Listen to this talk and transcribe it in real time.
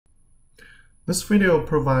This video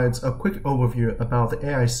provides a quick overview about the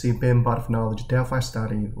AiC BIM Body of Knowledge Delphi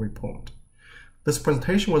Study report. This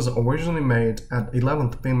presentation was originally made at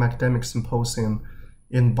 11th BIM Academic Symposium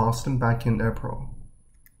in Boston back in April.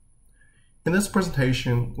 In this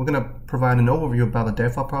presentation, we're going to provide an overview about the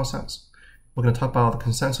Delphi process. We're going to talk about the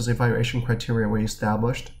consensus evaluation criteria we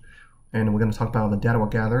established, and we're going to talk about the data we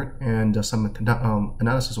gathered and some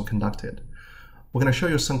analysis we conducted. We're going to show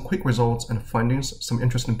you some quick results and findings, some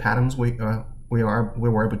interesting patterns we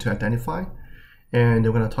were able to identify, and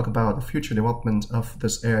we're going to talk about the future development of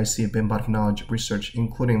this AiC BIM Body of Knowledge research,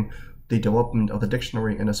 including the development of the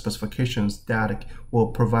dictionary and the specifications that will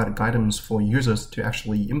provide guidance for users to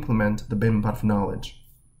actually implement the BIM Body of Knowledge.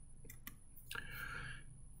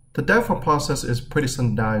 The Delphi process is pretty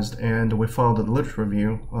standardized, and we followed the literature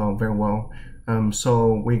review very well.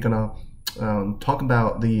 So we're going to talk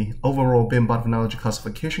about the overall BIM Body of Knowledge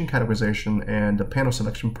classification, categorization, and the panel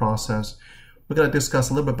selection process. We're going to discuss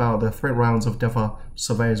a little bit about the 3 rounds of Delphi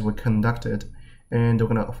surveys we conducted, and we're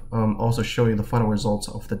going to also show you the final results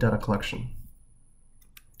of the data collection.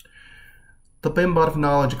 The BIM Body of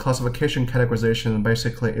Knowledge classification categorization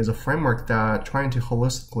basically is a framework that trying to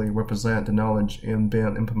holistically represent the knowledge in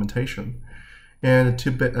BIM implementation. And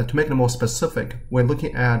to make it more specific, we're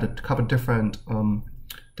looking at a couple different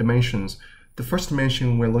dimensions. The first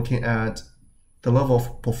dimension, we're looking at the level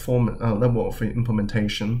of performance, level of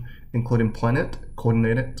implementation, including plan it,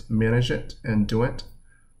 coordinate it, manage it, and do it.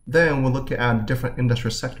 Then we'll look at different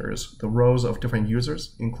industry sectors, the roles of different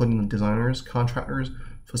users, including the designers, contractors,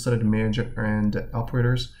 facility manager, and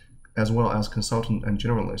operators, as well as consultant and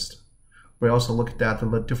generalist. We also looked at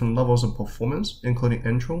the different levels of performance, including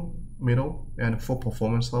intro, middle, and full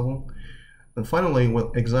performance level. And finally,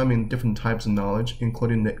 we'll examine different types of knowledge,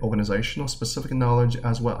 including the organizational specific knowledge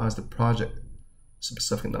as well as the project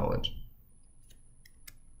specific knowledge.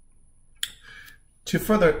 To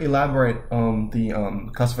further elaborate on the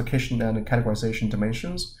classification and categorization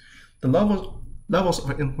dimensions, the levels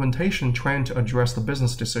of implementation trying to address the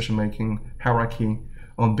business decision-making hierarchy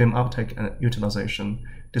on BIM uptake and utilization,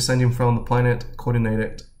 descending from the plan it, coordinate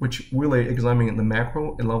it, which really examining the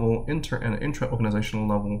macro level, inter and intra-organizational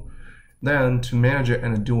level, then to manage it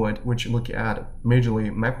and do it, which look at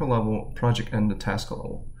majorly macro level, project, and the task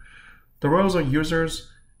level. The roles of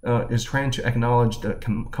users is trying to acknowledge the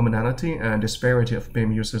commonality and disparity of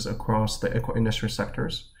BIM users across the eco-industry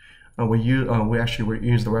sectors. We use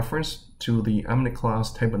the reference to the Omni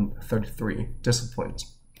class table 33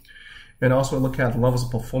 disciplines. And also look at levels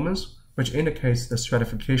of performance, which indicates the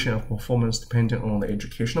stratification of performance depending on the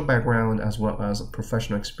educational background as well as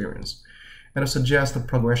professional experience. And it suggests the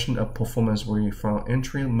progression of performance from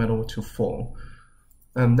entry, middle, to full.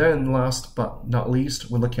 And then last but not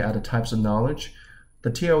least, we look at the types of knowledge.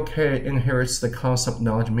 The TLK inherits the concept of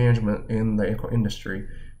knowledge management in the eco industry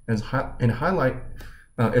and highlight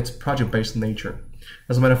its project-based nature.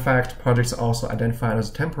 As a matter of fact, projects are also identified as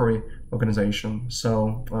a temporary organization.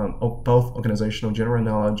 So both organizational general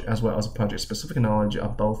knowledge as well as project-specific knowledge are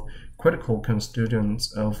both critical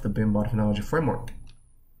constituents of the BIM Body of Knowledge framework.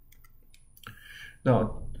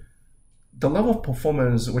 Now, the level of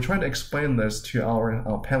performance, we're trying to explain this to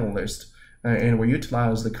our panelists, and we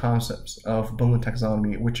utilize the concepts of Boolean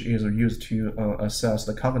taxonomy, which is used to assess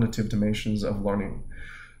the cognitive dimensions of learning.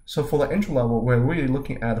 So for the entry level, we're really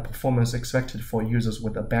looking at the performance expected for users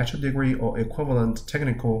with a bachelor degree or equivalent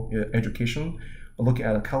technical education. We're looking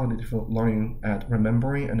at a cognitive learning at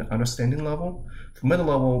remembering and understanding level. For middle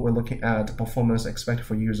level, we're looking at performance expected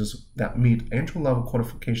for users that meet entry-level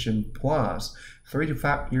qualification plus 3 to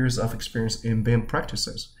 5 years of experience in BIM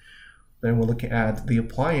practices. Then we're looking at the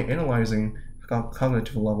applying and analyzing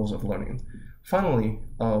cognitive levels of learning. Finally,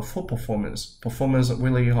 full performance. Performance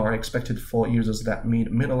really are expected for users that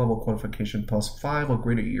meet middle-level qualification plus 5 or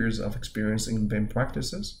greater years of experience in BIM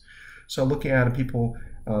practices. So looking at people,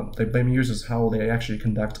 the BIM users, how they actually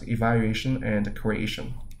conduct evaluation and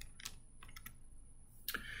creation.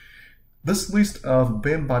 This list of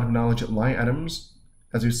BIM Body of Knowledge line items,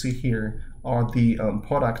 as you see here, are the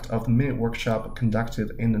product of the mini workshop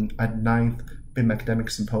conducted at 9th BIM Academic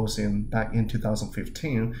Symposium back in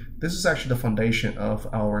 2015. This is actually the foundation of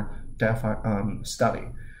our Delphi study.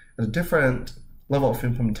 At a different level of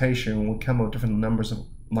implementation, we come up with different numbers of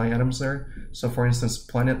line items there. So for instance,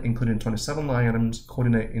 plan it including 27 line items,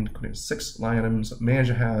 coordinate including 6 line items,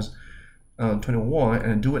 manager has 21,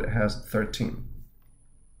 and do it has 13.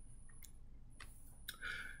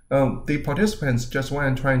 The participants just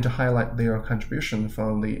went trying to highlight their contribution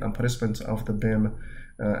from the participants of the BIM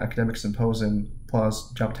Academic Symposium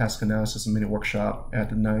plus Job Task Analysis Mini Workshop at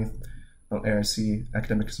the 9th AiC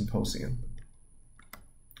Academic Symposium.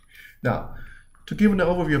 Now, To give an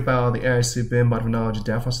overview about the AiC BIM body of knowledge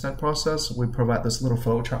data set process, we provide this little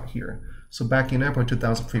flow chart here. So back in April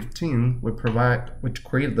 2015, we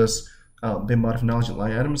created this BIM body of knowledge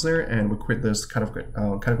line items there, and we create this kind of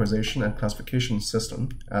categorization and classification system,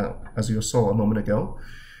 as you saw a moment ago.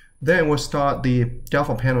 Then we'll start the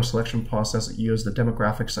Delphi panel selection process, use the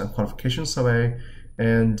demographics and qualification survey,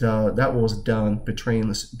 and that was done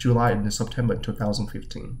between July and September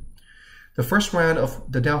 2015. The first round of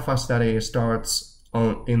the Delphi study starts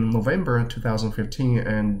in November 2015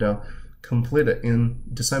 and completed in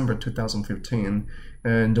December 2015.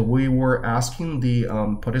 And we were asking the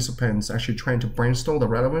participants, actually trying to brainstorm the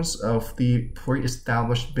relevance of the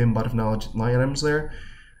pre-established BIM body of knowledge line items there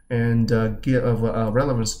and give a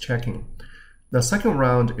relevance checking. The second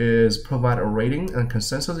round is provide a rating and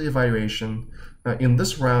consensus evaluation. In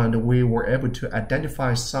this round, we were able to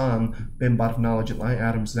identify some BIM body of knowledge line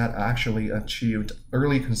items that actually achieved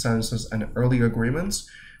early consensus and early agreements,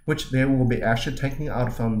 which they will be actually taking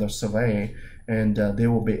out from the survey, and they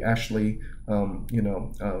will be actually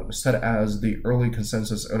set as the early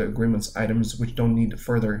consensus, early agreements items which don't need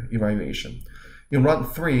further evaluation. In round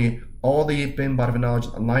 3, all the BIM body of knowledge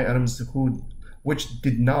line items which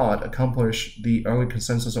did not accomplish the early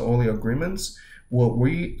consensus or early agreements were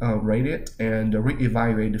re-rated and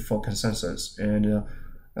re-evaluated for consensus. And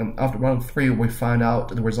after round 3, we find out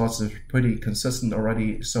the results is pretty consistent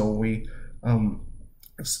already, so we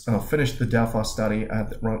finished the Delphi study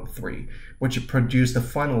at round 3, which produced the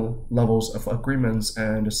final levels of agreements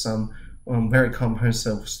and some very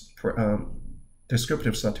comprehensive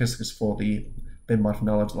descriptive statistics for the BIM body of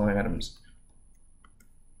knowledge line items.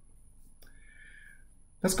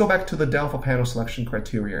 Let's go back to the Delphi panel selection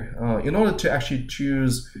criteria. In order to actually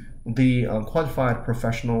choose the qualified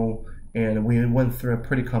professional, and we went through a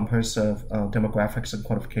pretty comprehensive demographics and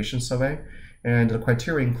qualification survey, and the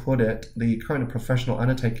criteria included the current professional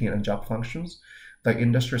undertaking and job functions, the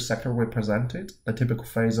industry sector represented, the typical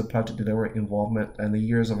phase of project delivery involvement, and the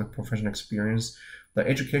years of professional experience, the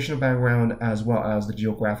educational background, as well as the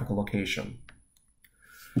geographical location.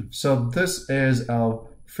 So this is a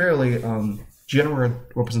fairly general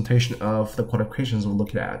representation of the qualifications we're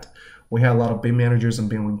looking at. We had a lot of BIM managers and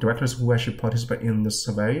BIM directors who actually participate in this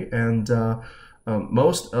survey, and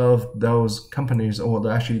most of those companies, or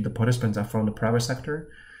actually the participants, are from the private sector,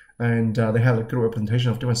 and they had a good representation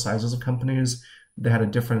of different sizes of companies. They had a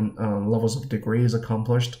different levels of degrees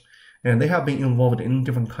accomplished, and they have been involved in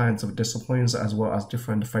different kinds of disciplines as well as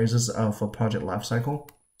different phases of a project lifecycle.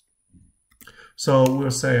 So we'll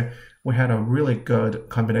say we had a really good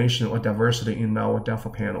combination or diversity in our Delphi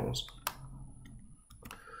panels.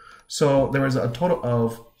 So there was a total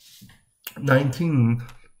of 19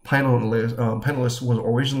 panelists was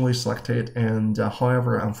originally selected, and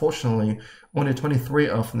however, unfortunately, only 23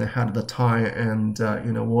 of them had the time and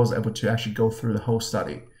was able to actually go through the whole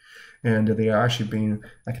study, and they are actually being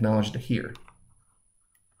acknowledged here.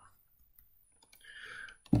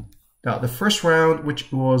 Now, the first round,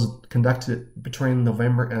 which was conducted between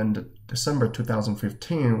November and December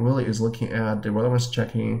 2015, really is looking at the relevance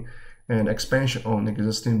checking and expansion on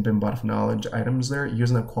existing BIM body of knowledge items there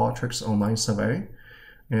using a Qualtrics online survey.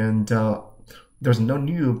 And there's no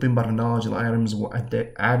new BIM body of knowledge items were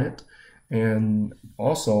added. And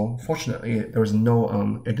also, fortunately, there was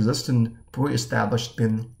no existing pre-established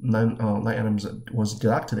BIM line items that was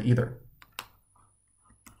deducted either.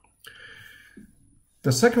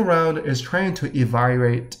 The second round is trying to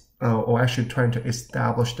evaluate or actually trying to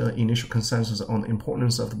establish the initial consensus on the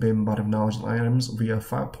importance of the BIM body of knowledge items via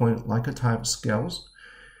 5-point Likert type scales.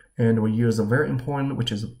 And we use a very important,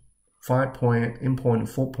 which is 5-point, important,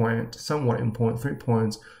 4-point, somewhat important, 3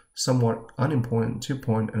 points, somewhat unimportant, 2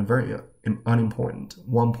 point, and very unimportant,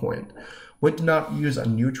 1 point. We did not use a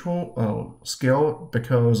neutral scale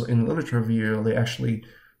because in literature review, they actually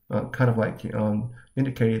kind of like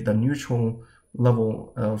indicate the neutral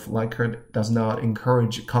level of Likert does not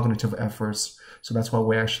encourage cognitive efforts. So that's why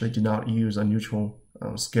we actually do not use a neutral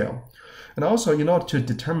scale. And also, in order to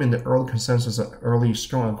determine the early consensus of early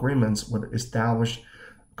strong agreements with established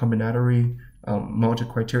combinatory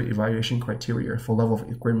multi-criteria evaluation criteria for level of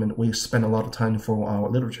agreement, we spend a lot of time for our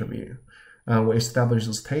literature review. We established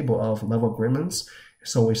this table of level agreements.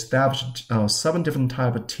 So we established 7 different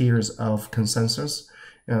types of tiers of consensus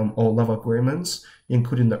or level agreements,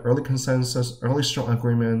 including the early consensus, early strong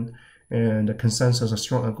agreement, and the consensus of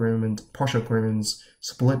strong agreement, partial agreements,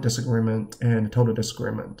 split disagreement, and total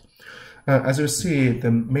disagreement. As you see,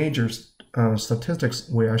 the major statistics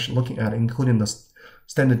we're actually looking at, including the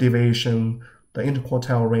standard deviation, the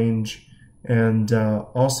interquartile range, and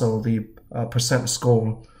also the percent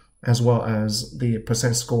score, as well as the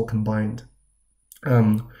percent score combined.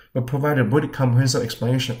 we provided a really comprehensive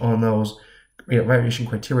explanation on those evaluation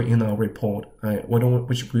criteria in our report,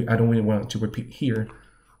 which I don't really want to repeat here.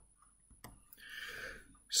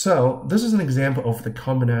 So this is an example of the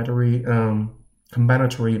combinatory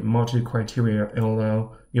multi-criteria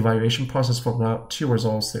LL evaluation process for round 2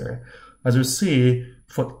 results there. As you see,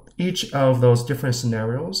 for each of those different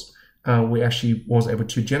scenarios, we actually was able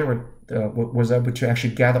to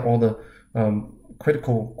actually gather all the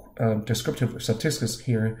critical descriptive statistics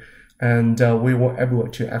here, and we were able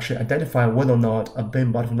to actually identify whether or not a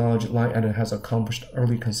BIM body of knowledge line item has accomplished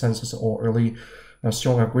early consensus or early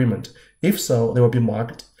strong agreement. If so, they will be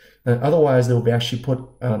marked. Otherwise, they will be actually put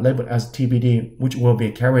labeled as TBD, which will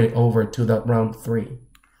be carried over to the round 3.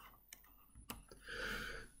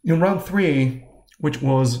 In round 3, which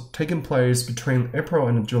was taking place between April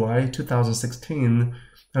and July 2016,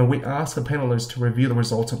 we asked the panelists to review the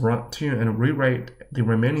results of round 2 and re-rate the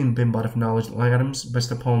remaining BIM body of knowledge line items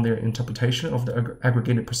based upon their interpretation of the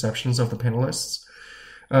aggregated perceptions of the panelists.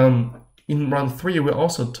 In round 3, we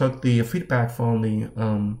also took the feedback from the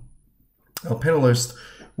panelists,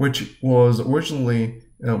 which was originally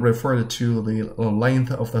referred to the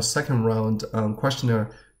length of the second round questionnaire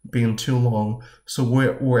being too long. So we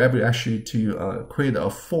were able actually to create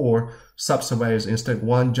 4 sub-surveys instead of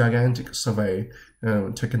 1 gigantic survey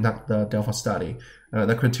to conduct the Delphi study.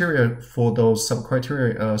 The criteria for those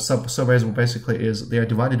sub-surveys basically is they are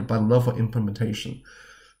divided by level of implementation.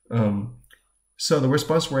 So the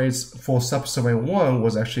response rates for sub-survey 1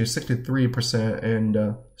 was actually 63%,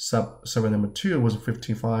 and sub-survey number 2 was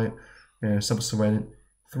 55%, and sub-survey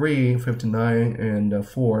 3, 59%, and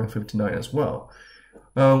 4, 59% as well.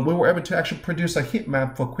 We were able to actually produce a heat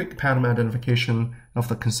map for quick pattern identification of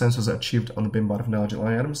the consensus achieved on the BIM body of knowledge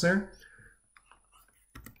line items there.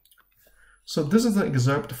 So this is an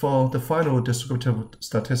excerpt for the final descriptive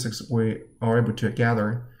statistics we are able to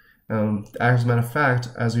gather. As a matter of fact,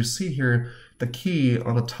 as you see here, the key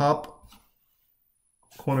on the top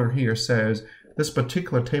corner here says this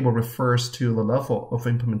particular table refers to the level of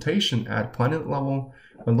implementation at planning level.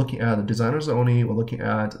 We're looking at the designers only, we're looking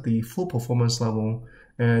at the full performance level,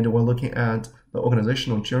 and we're looking at the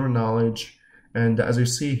organizational general knowledge. And as you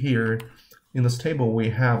see here, in this table, we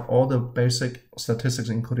have all the basic statistics,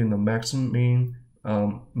 including the maximum mean,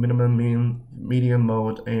 minimum mean, median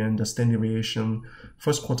mode, and the standard deviation,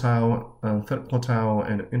 first quartile, third quartile,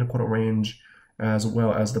 and interquartile range, as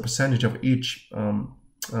well as the percentage of each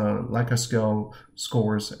Likert scale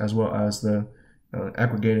scores, as well as the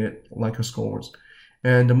aggregated Likert scores.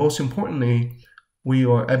 And most importantly, we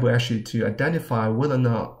are able actually to identify whether or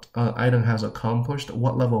not item has accomplished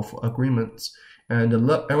what level of agreements. And the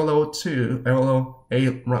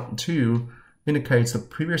LLA round 2 indicates the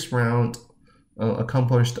previous round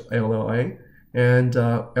accomplished LLA, and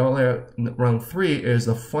LLA round 3 is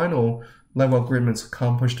the final level of agreements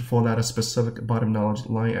accomplished for that specific body of knowledge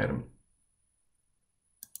line item.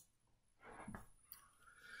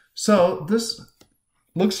 So this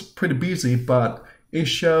looks pretty busy, but it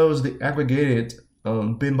shows the aggregated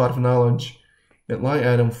BIM body of knowledge line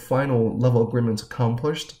item final level agreements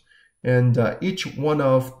accomplished, and each one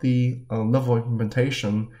of the level of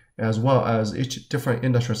implementation, as well as each different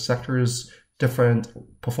industry sectors, different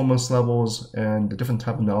performance levels, and the different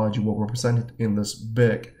type of knowledge were represented in this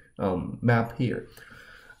big map here.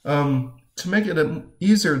 To make it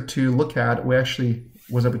easier to look at, we actually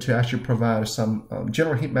was able to actually provide some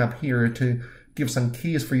general heat map here to give some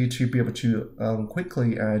keys for you to be able to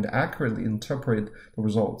quickly and accurately interpret the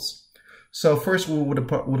results. So first, we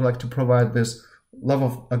would like to provide this level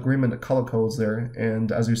of agreement color codes there,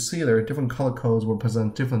 and as you see there, different color codes will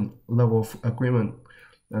present different level of agreement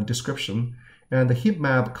description. And the heat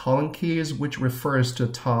map column keys, which refers to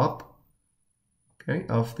top, okay,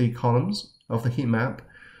 of the columns of the heat map.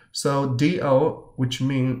 So DO, which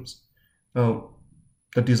means the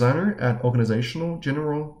designer at organizational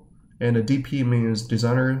general, and the DP means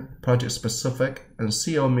designer project specific, and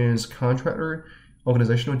CO means contractor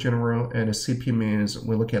organizational general, and the CP means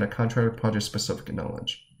we look at a contractor project specific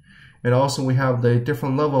knowledge. And also we have the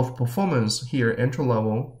different level of performance here, entry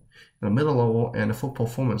level, the middle level, and the full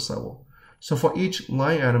performance level. So for each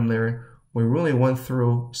line item there, we really went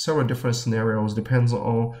through several different scenarios, depends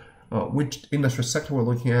on which industry sector we're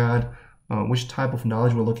looking at, which type of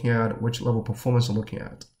knowledge we're looking at, which level of performance we're looking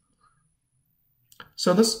at.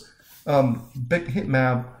 So this big heat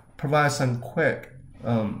map provides some quick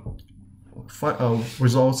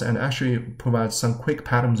results and actually provides some quick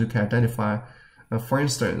patterns you can identify. For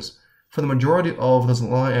instance, for the majority of those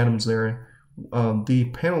line items there,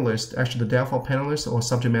 the panelists, actually the Delphi panelists or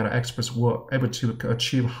subject matter experts, were able to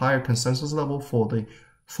achieve higher consensus level for the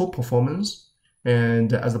full performance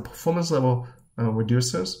And as the performance level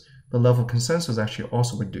reduces, the level of consensus actually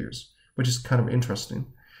also reduces, which is kind of interesting.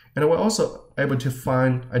 And we're also able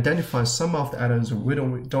to identify some of the items we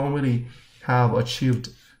don't really have achieved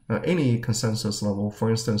any consensus level. For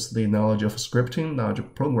instance, the knowledge of scripting, knowledge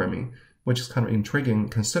of programming, which is kind of intriguing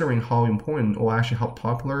considering how important or actually how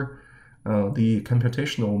popular the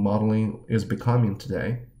computational modeling is becoming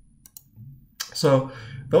today. So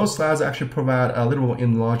those slides actually provide a little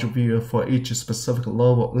enlarged view for each specific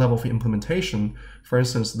level of implementation. For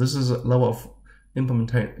instance, this is a level of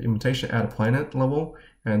implementation at a planet level,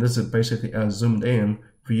 and this is basically a zoomed in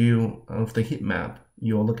view of the heat map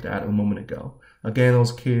you looked at a moment ago. Again,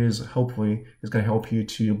 those keys hopefully is going to help you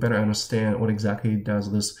to better understand what exactly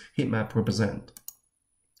does this heat map represent.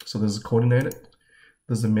 So this is coordinated,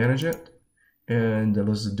 this is manage it, and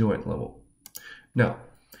this is do it level. Now,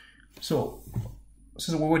 so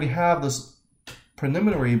since we already have this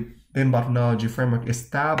preliminary BIM technology framework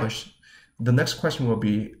established, the next question will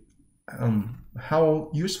be how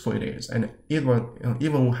useful it is, and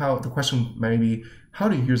even how the question may be, how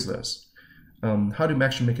do you use this? How do you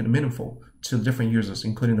actually make it meaningful to the different users,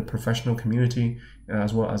 including the professional community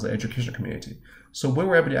as well as the education community? So we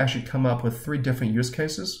were able to actually come up with 3 different use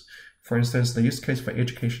cases. For instance, the use case for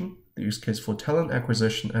education, the use case for talent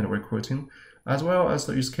acquisition and recruiting, as well as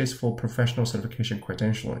the use case for professional certification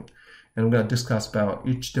credentialing. And we're going to discuss about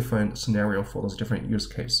each different scenario for those different use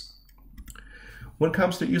cases. When it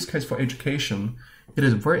comes to use case for education, it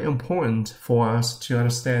is very important for us to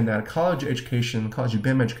understand that college education, college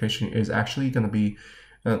BIM education is actually going to be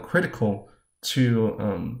critical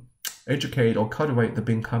to educate or cultivate the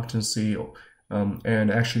BIM competency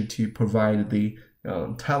and actually to provide the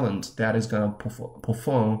talent that is going to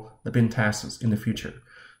perform the BIM tasks in the future.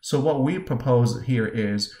 So what we propose here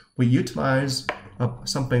is we utilize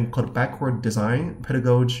something called backward design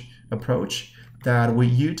pedagogy approach, that we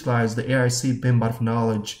utilize the AiC BIM body of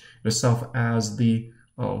knowledge itself as the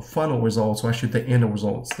final results, or actually the end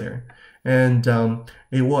results there. And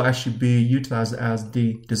it will actually be utilized as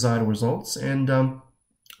the desired results. And then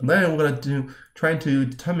we're going to try to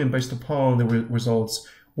determine based upon the results,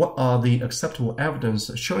 what are the acceptable evidence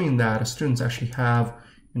showing that students actually have,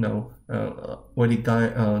 already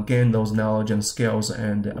gained those knowledge and skills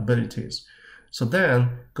and abilities. So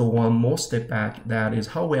then go one more step back, that is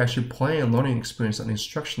how we actually plan learning experience and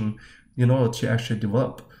instruction in order to actually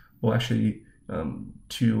develop, or actually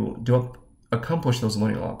accomplish those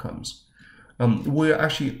learning outcomes.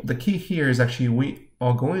 The key here is actually we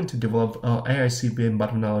are going to develop AiC BIM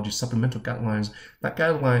technology supplemental guidelines. That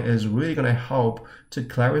guideline is really going to help to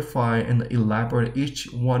clarify and elaborate each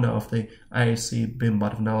one of the AiC BIM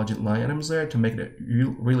technology line items there to make it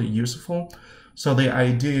really useful. So the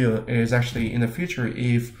idea is actually in the future,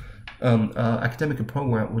 if academic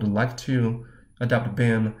program would like to adopt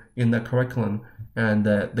BIM in the curriculum, and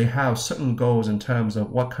they have certain goals in terms of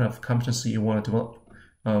what kind of competency you want to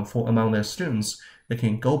develop for among their students, they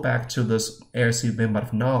can go back to this AiC BIM body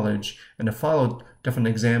of knowledge and follow different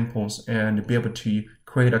examples and be able to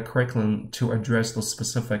create a curriculum to address those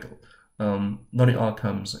specific learning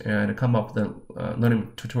outcomes and come up with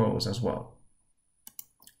learning tutorials as well.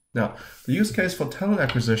 Now, the use case for talent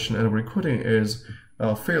acquisition and recruiting is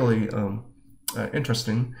fairly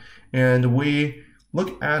interesting, and we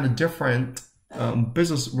look at different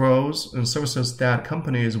business roles and services that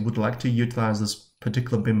companies would like to utilize this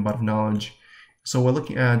particular BIM body of knowledge. So we're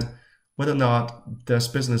looking at whether or not this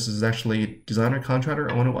business is actually designer,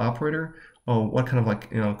 contractor, owner, operator, or what kind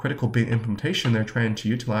of critical BIM implementation they're trying to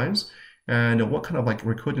utilize, and what kind of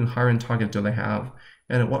recruiting hiring target do they have,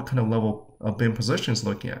 and what kind of level of BIM positions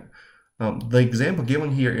looking at. The example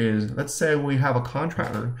given here is, let's say we have a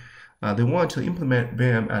contractor, they want to implement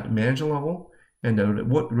BIM at manager level, and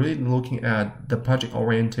what really looking at the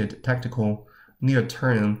project-oriented, tactical,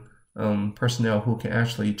 near-term personnel who can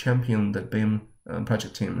actually champion the BIM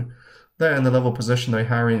project team. Then the level position they're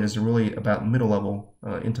hiring is really about middle level,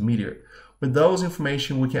 intermediate. With those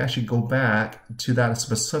information, we can actually go back to that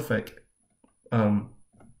specific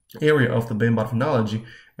area of the BIM body of knowledge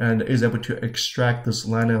and is able to extract this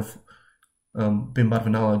line of BIM body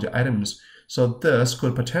of knowledge items. So this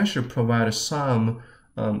could potentially provide some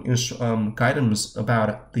guidance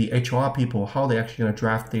about the HR people, how they actually going to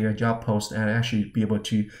draft their job post and actually be able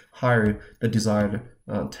to hire the desired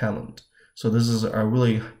talent. So this is a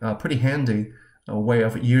really pretty handy way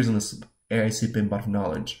of using this AiC BIM body of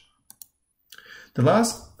knowledge. The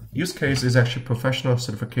last use case is actually professional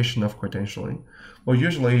certification of credentialing. Well,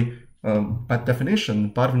 usually, by definition,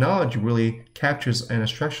 body of knowledge really captures and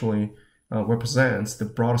structurally represents the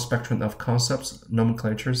broad spectrum of concepts,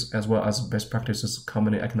 nomenclatures, as well as best practices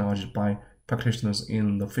commonly acknowledged by practitioners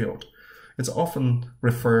in the field. It's often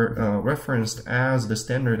referenced as the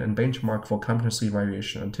standard and benchmark for competency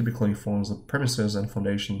evaluation and typically forms the premises and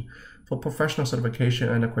foundation for professional certification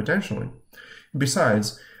and credentialing.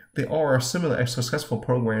 Besides, there are similar successful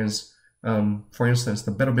programs, for instance,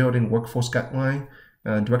 the Better Building Workforce Guideline,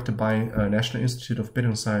 directed by National Institute of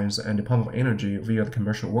Building Science and Department of Energy via the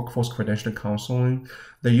Commercial Workforce Credentialing Counseling.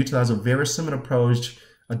 They utilize a very similar approach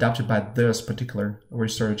adopted by this particular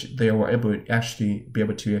research. They were able to actually be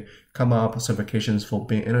able to come up with certifications for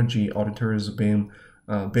BIM energy auditors, BIM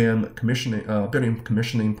commissioning, building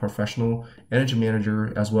commissioning professional, energy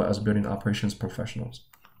manager, as well as building operations professionals.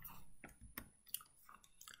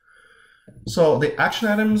 So the action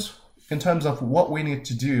items in terms of what we need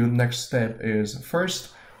to do, next step is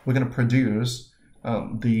first, we're going to produce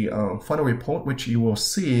the final report, which you will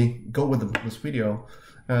see go with this video.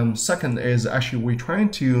 Second is actually we're trying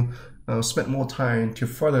to spend more time to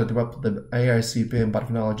further develop the AiC BIM body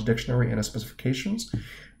of knowledge dictionary and the specifications.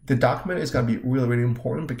 The document is going to be really, really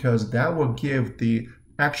important because that will give the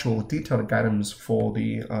actual detailed guidance for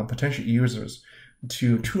the potential users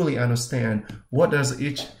to truly understand what does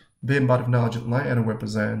each BIM body of knowledge line item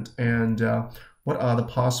represent, and what are the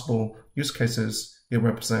possible use cases it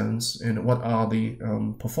represents, and what are the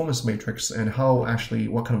performance metrics, and how actually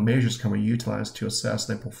what kind of measures can we utilize to assess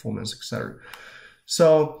their performance, etc.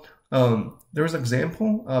 So there's an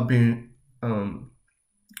example being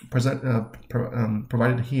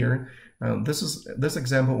provided here. This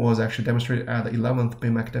example was actually demonstrated at the 11th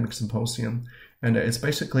BIM Academic Symposium, and it's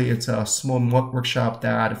a small workshop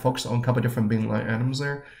that focuses on a couple of different BIM line items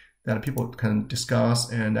there that people can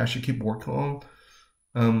discuss and actually keep working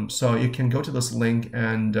on. So you can go to this link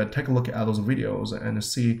and take a look at those videos and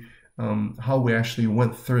see how we actually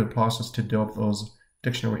went through the process to develop those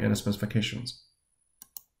dictionary and specifications.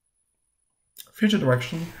 Future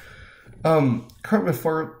direction. Current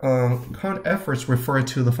efforts refer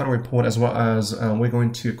to the final report, as well as we're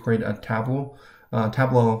going to create a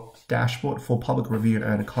Tableau dashboard for public review,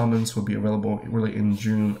 and comments will be available really in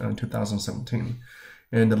June 2017.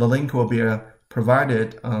 And the link will be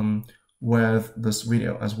provided with this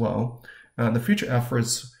video as well. The future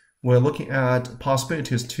efforts, we're looking at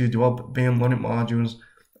possibilities to develop BIM learning modules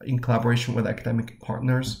in collaboration with academic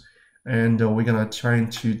partners. And we're going to try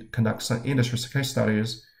to conduct some industry case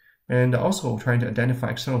studies, and also trying to identify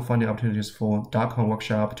external funding opportunities for .com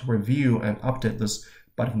workshop to review and update this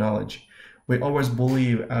body of knowledge. We always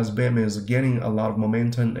believe as BIM is gaining a lot of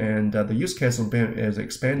momentum and the use case of BIM is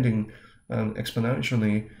expanding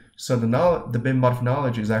exponentially, so the BIM body of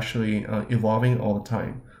knowledge is actually evolving all the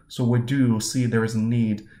time. So we do see there is a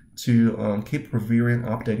need to keep reviewing and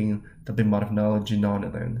updating the BIM body of knowledge now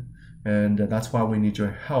and then, and that's why we need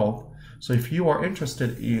your help. So if you are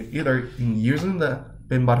interested in either in using the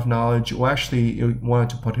BIM body of knowledge or actually you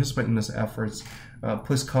want to participate in these efforts,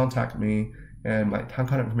 please contact me, and my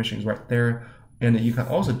contact information is right there. And you can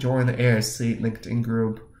also join the AiC LinkedIn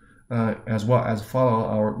group, as well as follow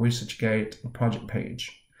our ResearchGate project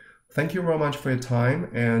page. Thank you very much for your time,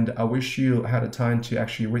 and I wish you had a time to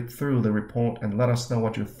actually read through the report and let us know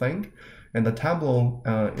what you think. And the Tableau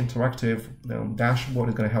interactive dashboard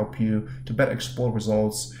is going to help you to better explore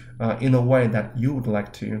results in a way that you would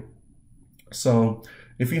like to. So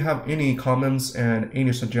if you have any comments and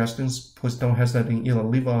any suggestions, please don't hesitate to either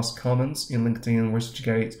leave us comments in LinkedIn,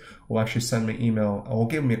 ResearchGate, or actually send me an email or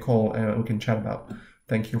give me a call and we can chat about.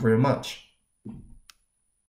 Thank you very much.